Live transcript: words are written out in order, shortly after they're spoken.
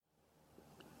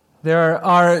There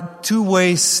are two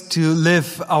ways to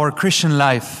live our Christian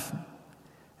life,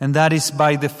 and that is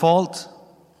by default,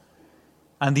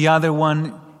 and the other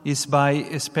one is by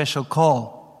a special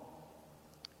call.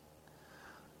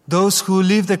 Those who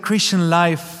live the Christian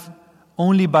life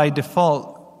only by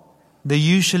default, they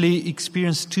usually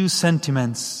experience two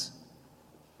sentiments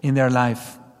in their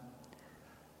life.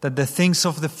 That the things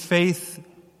of the faith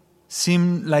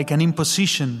seem like an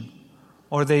imposition,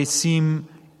 or they seem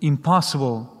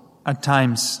impossible at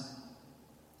times.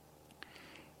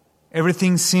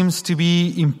 Everything seems to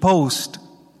be imposed,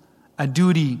 a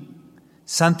duty,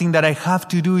 something that I have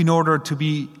to do in order to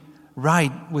be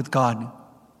right with God.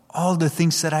 All the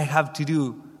things that I have to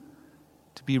do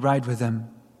to be right with Him.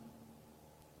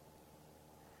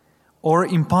 Or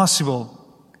impossible,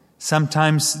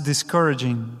 sometimes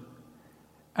discouraging,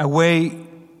 a way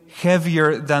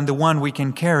heavier than the one we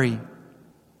can carry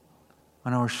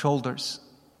on our shoulders.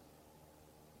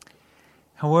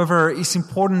 However, it's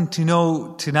important to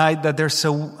know tonight that there's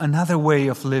another way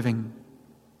of living,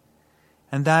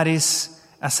 and that is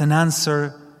as an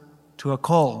answer to a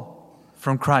call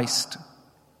from Christ.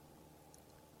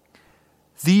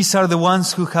 These are the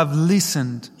ones who have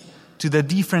listened to the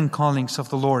different callings of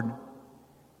the Lord,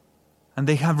 and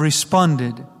they have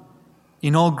responded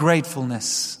in all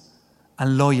gratefulness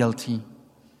and loyalty,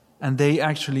 and they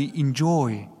actually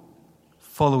enjoy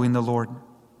following the Lord.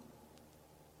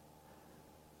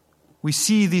 We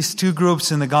see these two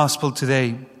groups in the gospel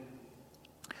today.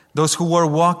 Those who were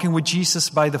walking with Jesus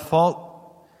by default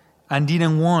and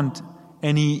didn't want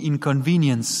any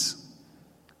inconvenience.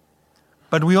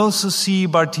 But we also see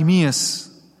Bartimaeus,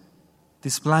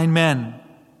 this blind man,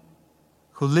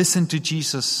 who listened to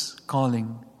Jesus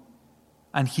calling,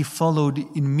 and he followed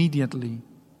immediately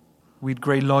with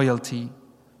great loyalty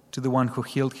to the one who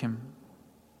healed him.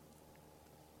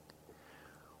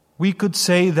 We could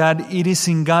say that it is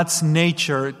in God's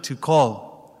nature to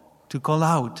call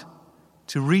out,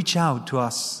 to reach out to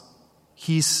us.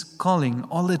 He's calling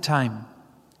all the time.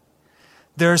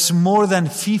 There's more than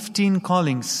 15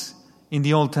 callings in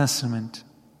the Old Testament,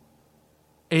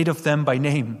 8 of them by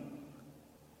name,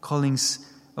 callings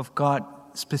of God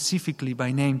specifically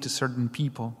by name to certain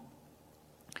people.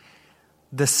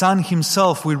 The Son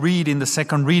himself, we read in the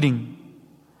second reading,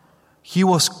 he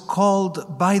was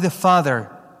called by the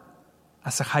Father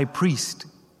as a high priest.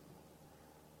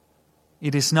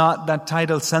 It is not that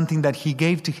title something that he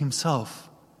gave to himself,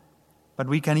 but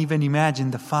we can even imagine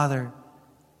the Father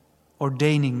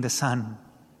ordaining the Son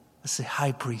as a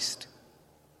high priest.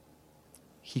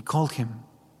 He called him.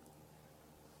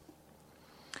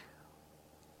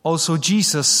 Also,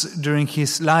 Jesus, during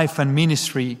his life and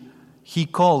ministry, he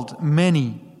called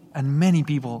many and many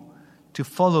people to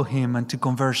follow him and to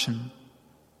conversion.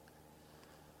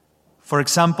 For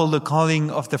example, the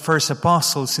calling of the first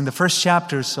apostles in the first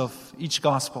chapters of each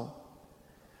gospel.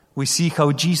 We see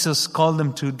how Jesus called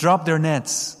them to drop their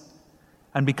nets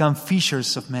and become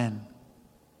fishers of men.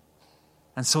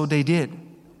 And so they did.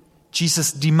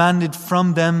 Jesus demanded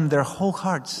from them their whole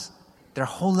hearts, their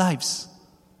whole lives.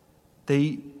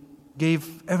 They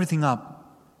gave everything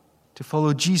up to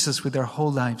follow Jesus with their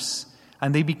whole lives.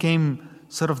 And they became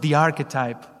sort of the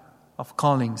archetype of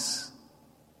callings.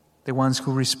 The ones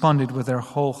who responded with their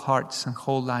whole hearts and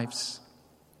whole lives.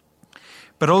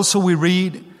 But also we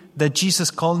read that Jesus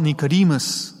called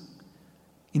Nicodemus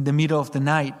in the middle of the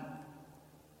night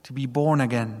to be born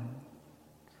again.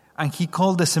 And he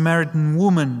called the Samaritan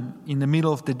woman in the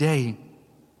middle of the day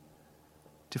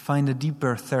to find a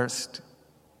deeper thirst.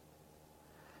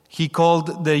 He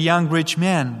called the young rich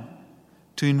man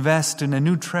to invest in a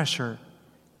new treasure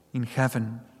in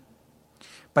heaven.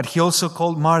 But he also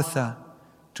called Martha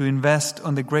to invest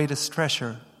on the greatest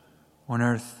treasure on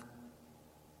earth.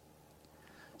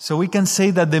 So we can say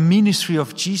that the ministry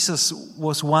of Jesus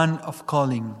was one of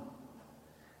calling.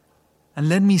 And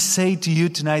let me say to you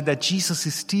tonight that Jesus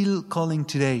is still calling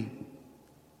today.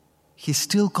 He's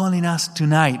still calling us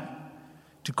tonight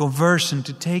to conversion,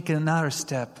 to take another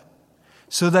step,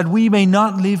 so that we may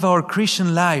not live our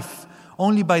Christian life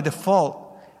only by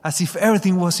default, as if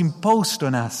everything was imposed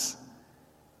on us,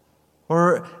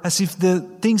 or as if the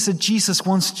things that Jesus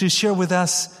wants to share with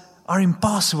us are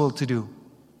impossible to do.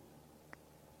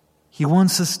 He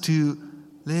wants us to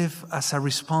live as a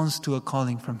response to a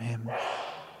calling from Him,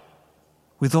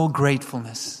 with all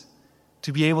gratefulness,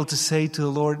 to be able to say to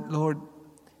the Lord, Lord,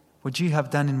 what you have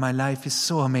done in my life is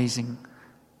so amazing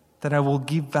that I will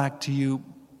give back to you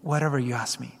whatever you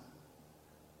ask me.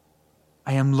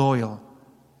 I am loyal.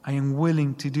 I am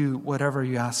willing to do whatever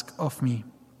you ask of me.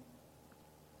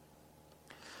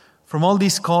 From all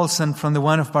these calls and from the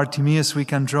one of Bartimaeus, we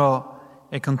can draw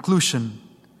a conclusion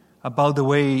about the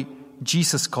way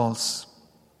Jesus calls.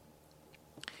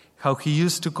 How he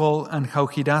used to call and how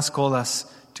he does call us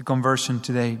to conversion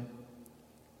today.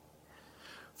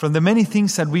 From the many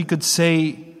things that we could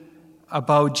say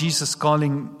about Jesus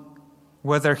calling,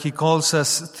 whether he calls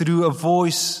us through a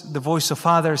voice, the voice of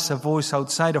others, a voice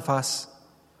outside of us,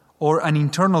 or an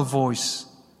internal voice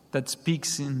that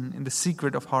speaks in the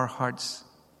secret of our hearts,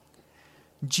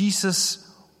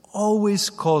 Jesus always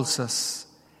calls us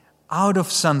out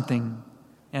of something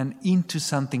and into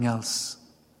something else.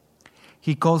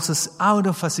 He calls us out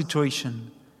of a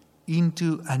situation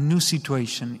into a new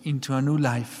situation, into a new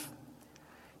life.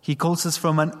 He calls us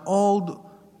from an old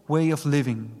way of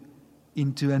living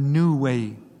into a new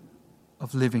way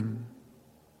of living.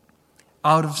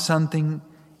 Out of something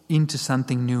into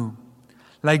something new.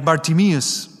 Like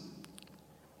Bartimaeus,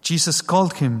 Jesus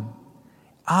called him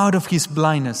out of his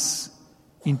blindness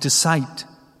into sight,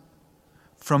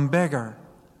 from beggar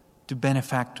to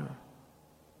benefactor.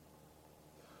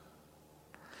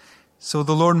 So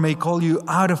the Lord may call you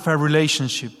out of a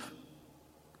relationship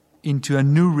into a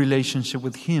new relationship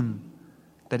with Him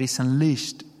that is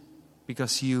unleashed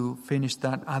because you finished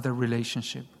that other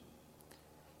relationship.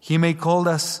 He may call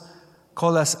us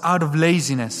out of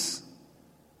laziness,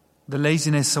 the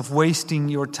laziness of wasting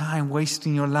your time,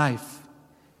 wasting your life,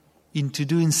 into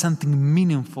doing something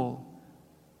meaningful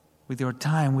with your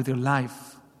time, with your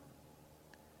life.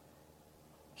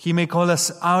 He may call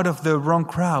us out of the wrong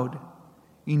crowd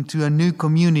into a new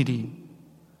community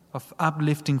of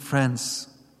uplifting friends.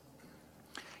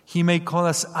 He may call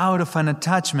us out of an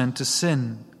attachment to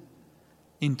sin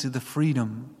into the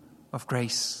freedom of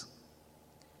grace.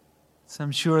 So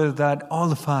I'm sure that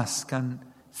all of us can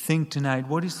think tonight,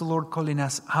 what is the Lord calling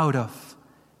us out of?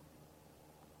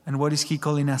 And what is He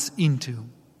calling us into?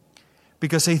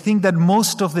 Because I think that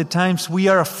most of the times we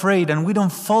are afraid and we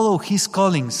don't follow His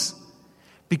callings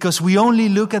because we only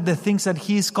look at the things that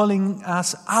He is calling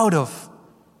us out of.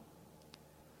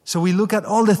 So we look at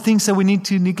all the things that we need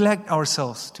to neglect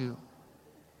ourselves to.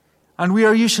 And we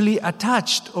are usually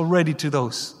attached already to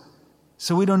those.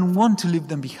 So we don't want to leave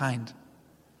them behind.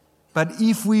 But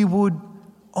if we would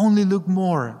only look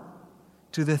more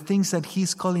to the things that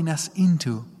He's calling us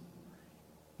into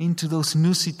those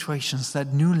new situations,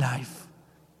 that new life,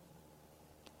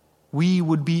 we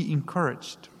would be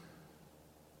encouraged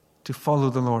to follow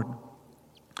the Lord.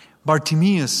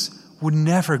 Bartimaeus would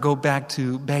never go back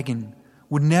to begging,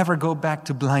 would never go back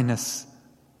to blindness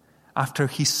after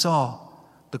he saw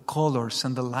the colors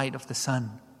and the light of the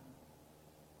sun.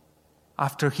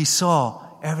 After he saw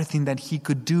everything that he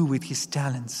could do with his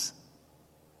talents,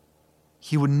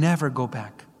 he would never go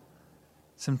back.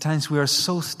 Sometimes we are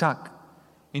so stuck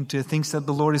into things that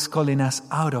the Lord is calling us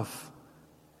out of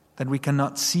that we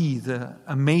cannot see the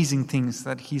amazing things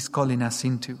that He's calling us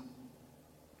into.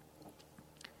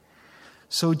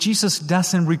 So Jesus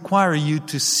doesn't require you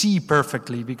to see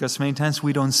perfectly, because many times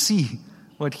we don't see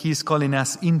what He's calling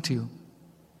us into.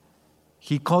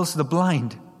 He calls the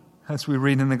blind, as we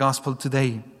read in the gospel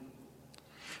today.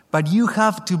 But you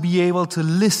have to be able to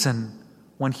listen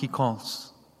when He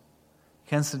calls.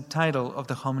 Hence the title of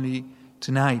the homily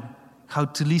tonight, How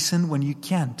to Listen When You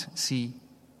Can't See.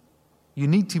 You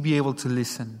need to be able to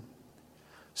listen.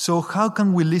 So how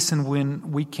can we listen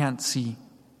when we can't see?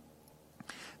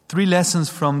 3 lessons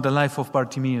from the life of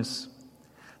Bartimaeus.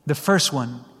 The first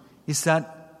one is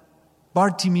that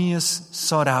Bartimaeus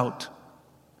sought out.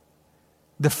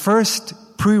 The first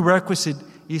prerequisite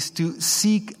is to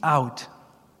seek out.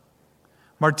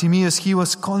 Bartimaeus, he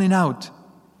was calling out.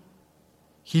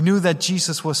 He knew that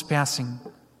Jesus was passing,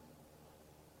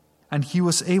 and he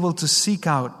was able to seek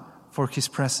out for His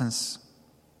presence.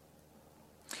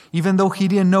 Even though he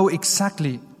didn't know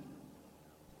exactly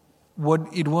what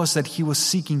it was that he was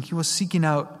seeking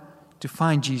out to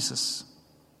find Jesus.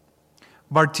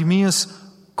 Bartimaeus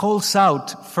calls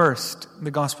out first,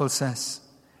 the gospel says,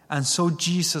 and so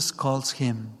Jesus calls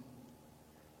him.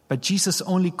 But Jesus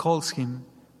only calls him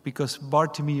because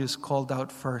Bartimaeus called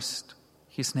out first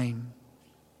his name.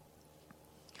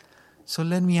 So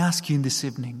let me ask you in this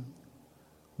evening,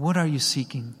 what are you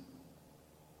seeking?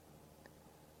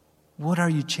 What are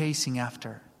you chasing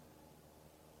after?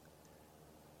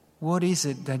 What is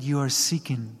it that you are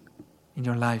seeking in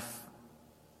your life?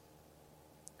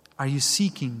 Are you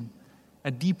seeking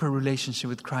a deeper relationship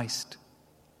with Christ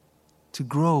to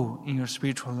grow in your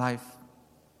spiritual life?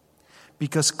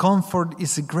 Because comfort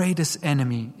is the greatest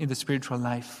enemy in the spiritual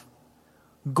life.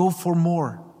 Go for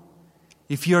more.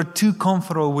 If you're too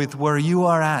comfortable with where you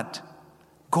are at,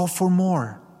 go for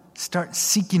more. Start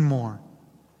seeking more.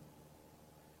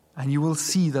 And you will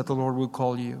see that the Lord will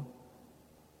call you.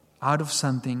 out of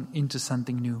something into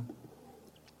something new.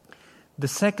 The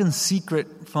second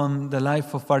secret from the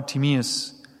life of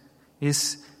Bartimaeus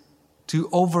is to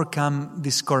overcome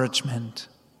discouragement.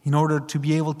 In order to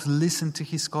be able to listen to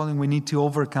his calling, we need to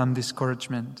overcome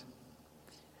discouragement.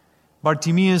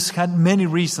 Bartimaeus had many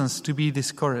reasons to be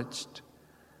discouraged.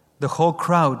 The whole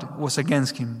crowd was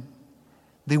against him.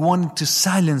 They wanted to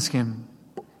silence him,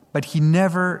 but he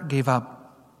never gave up.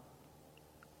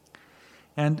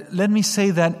 And let me say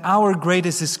that our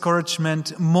greatest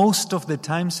discouragement most of the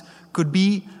times could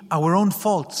be our own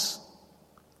faults.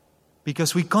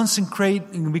 Because we concentrate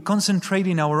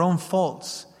in our own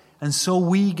faults, and so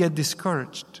we get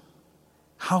discouraged.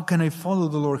 How can I follow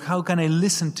the Lord? How can I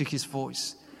listen to His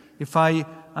voice if I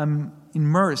am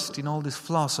immersed in all these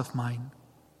flaws of mine?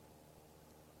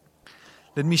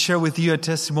 Let me share with you a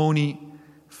testimony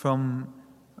from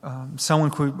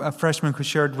a freshman who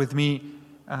shared with me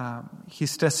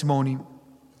his testimony,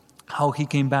 how he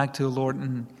came back to the Lord,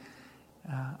 and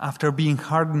after being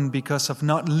hardened because of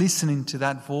not listening to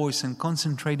that voice and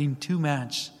concentrating too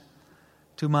much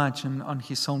on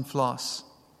his own flaws,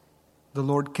 the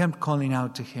Lord kept calling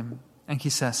out to him. And he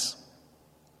says,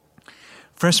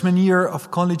 freshman year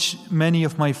of college, many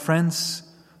of my friends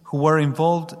who were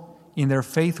involved in their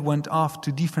faith went off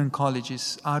to different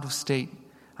colleges out of state,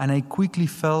 and I quickly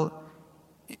fell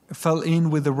in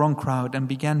with the wrong crowd and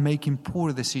began making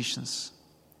poor decisions.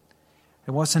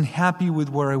 I wasn't happy with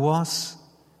where I was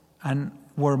and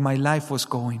where my life was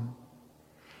going.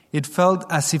 It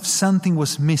felt as if something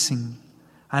was missing,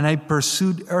 and I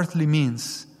pursued earthly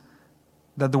means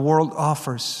that the world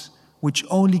offers, which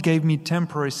only gave me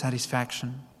temporary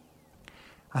satisfaction.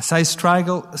 As I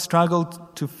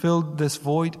struggled to fill this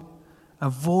void, a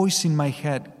voice in my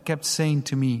head kept saying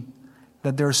to me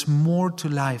that there's more to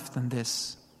life than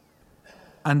this,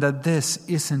 and that this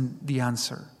isn't the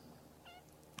answer.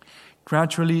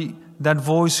 Gradually, that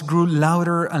voice grew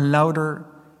louder and louder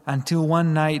until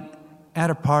one night at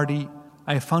a party,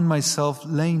 I found myself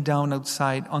laying down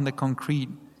outside on the concrete,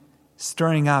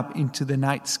 staring up into the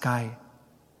night sky.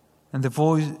 And the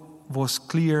voice was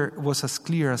as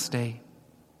clear as day,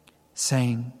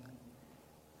 saying,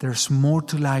 there's more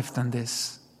to life than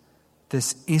this.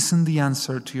 This isn't the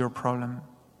answer to your problem.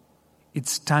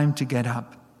 It's time to get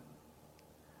up.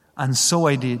 And so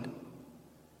I did.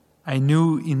 I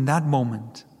knew in that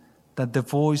moment that the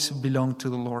voice belonged to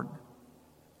the Lord.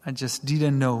 I just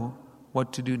didn't know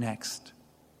what to do next.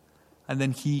 And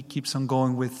then he keeps on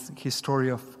going with his story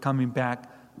of coming back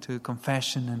to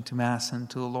confession and to Mass and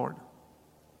to the Lord.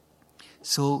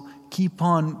 So keep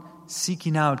on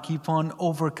seeking out, keep on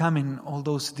overcoming all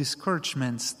those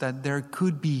discouragements that there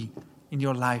could be in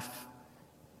your life,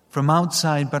 from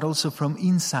outside but also from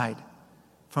inside,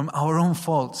 from our own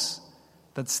faults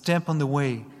that step on the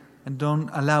way and don't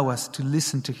allow us to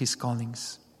listen to His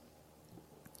callings.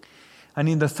 And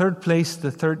in the third place,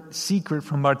 the third secret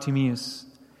from Bartimaeus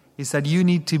is that you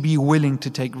need to be willing to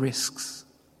take risks.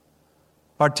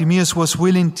 Bartimaeus was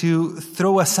willing to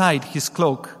throw aside his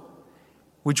cloak,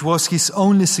 which was his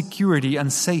only security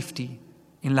and safety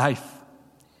in life.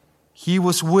 He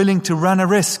was willing to run a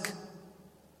risk.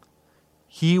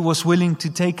 He was willing to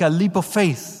take a leap of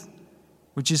faith,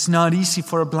 which is not easy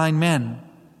for a blind man.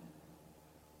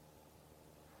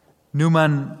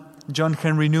 John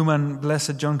Henry Newman,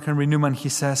 blessed John Henry Newman, he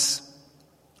says,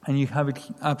 and you have it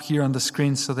up here on the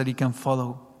screen so that you can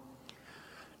follow.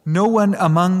 No one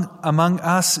among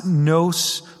us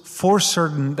knows for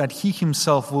certain that he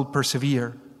himself will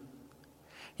persevere.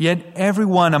 Yet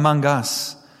everyone among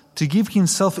us, to give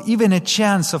himself even a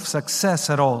chance of success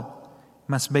at all,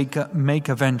 must make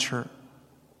a venture.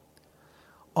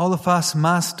 All of us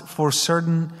must for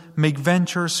certain make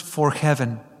ventures for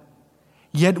heaven,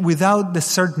 yet without the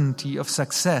certainty of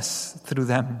success through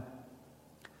them.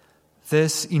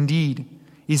 This, indeed,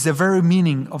 is the very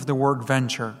meaning of the word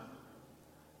venture,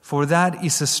 for that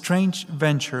is a strange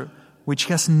venture which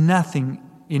has nothing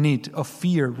in it of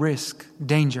fear, risk,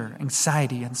 danger,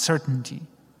 anxiety, uncertainty.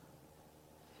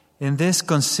 In this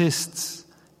consists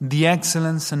the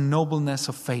excellence and nobleness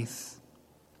of faith.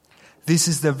 This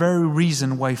is the very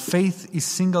reason why faith is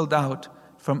singled out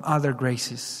from other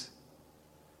graces,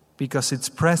 because its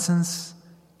presence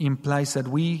implies that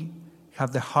we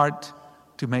have the heart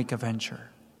to make a venture.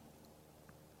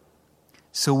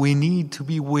 So we need to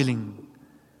be willing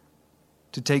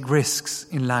to take risks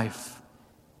in life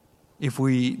if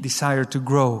we desire to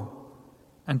grow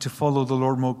and to follow the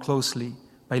Lord more closely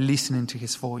by listening to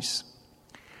His voice.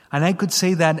 And I could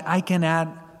say that I can add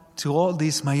to all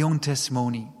this my own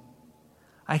testimony.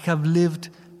 I have lived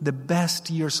the best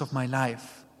years of my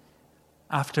life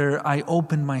after I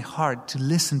open my heart to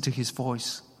listen to His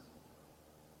voice.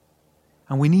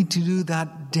 And we need to do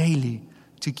that daily,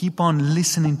 to keep on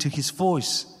listening to His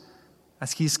voice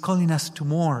as He is calling us to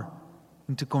more,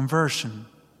 into conversion,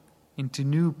 into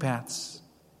new paths.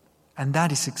 And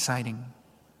that is exciting.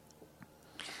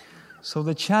 So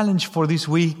the challenge for this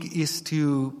week is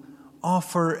to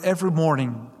offer every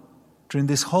morning during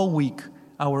this whole week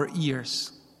our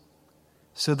ears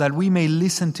so that we may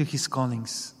listen to His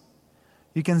callings.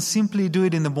 You can simply do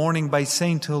it in the morning by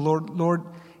saying to the Lord, Lord,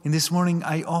 in this morning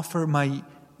I offer my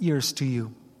ears to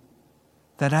you,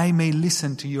 that I may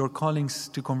listen to your callings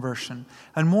to conversion.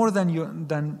 And more than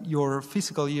your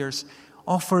physical ears,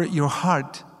 offer your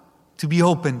heart to be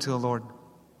open to the Lord,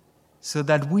 so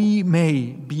that we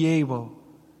may be able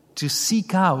to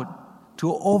seek out,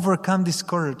 to overcome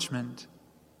discouragement,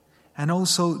 and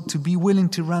also to be willing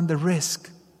to run the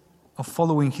risk of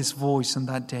following His voice on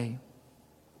that day.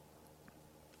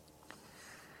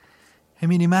 I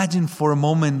mean, imagine for a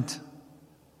moment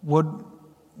what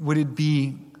would it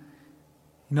be,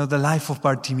 the life of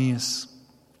Bartimaeus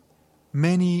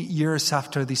many years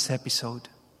after this episode,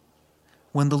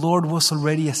 when the Lord was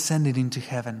already ascended into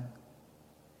heaven.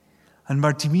 And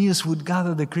Bartimaeus would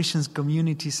gather the Christian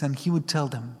communities and he would tell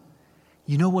them,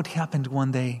 you know what happened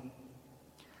one day?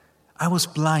 I was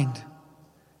blind.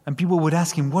 And people would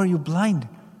ask him, were you blind?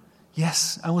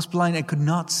 Yes, I was blind. I could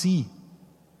not see.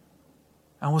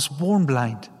 I was born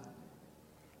blind.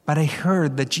 But I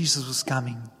heard that Jesus was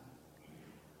coming.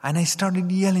 And I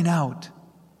started yelling out.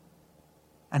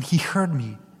 And He heard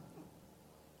me.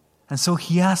 And so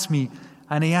He asked me,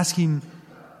 and I asked Him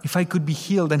if I could be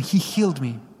healed, and He healed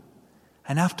me.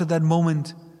 And after that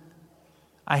moment,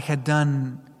 I had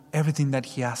done everything that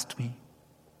He asked me,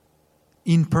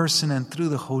 in person and through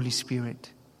the Holy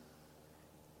Spirit.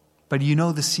 But you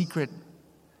know the secret?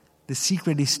 The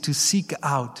secret is to seek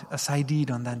out, as I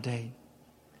did on that day.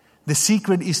 The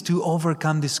secret is to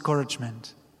overcome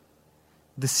discouragement.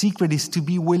 The secret is to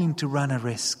be willing to run a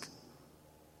risk.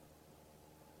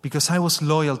 Because I was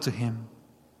loyal to Him.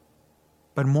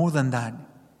 But more than that,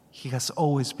 He has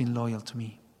always been loyal to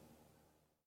me.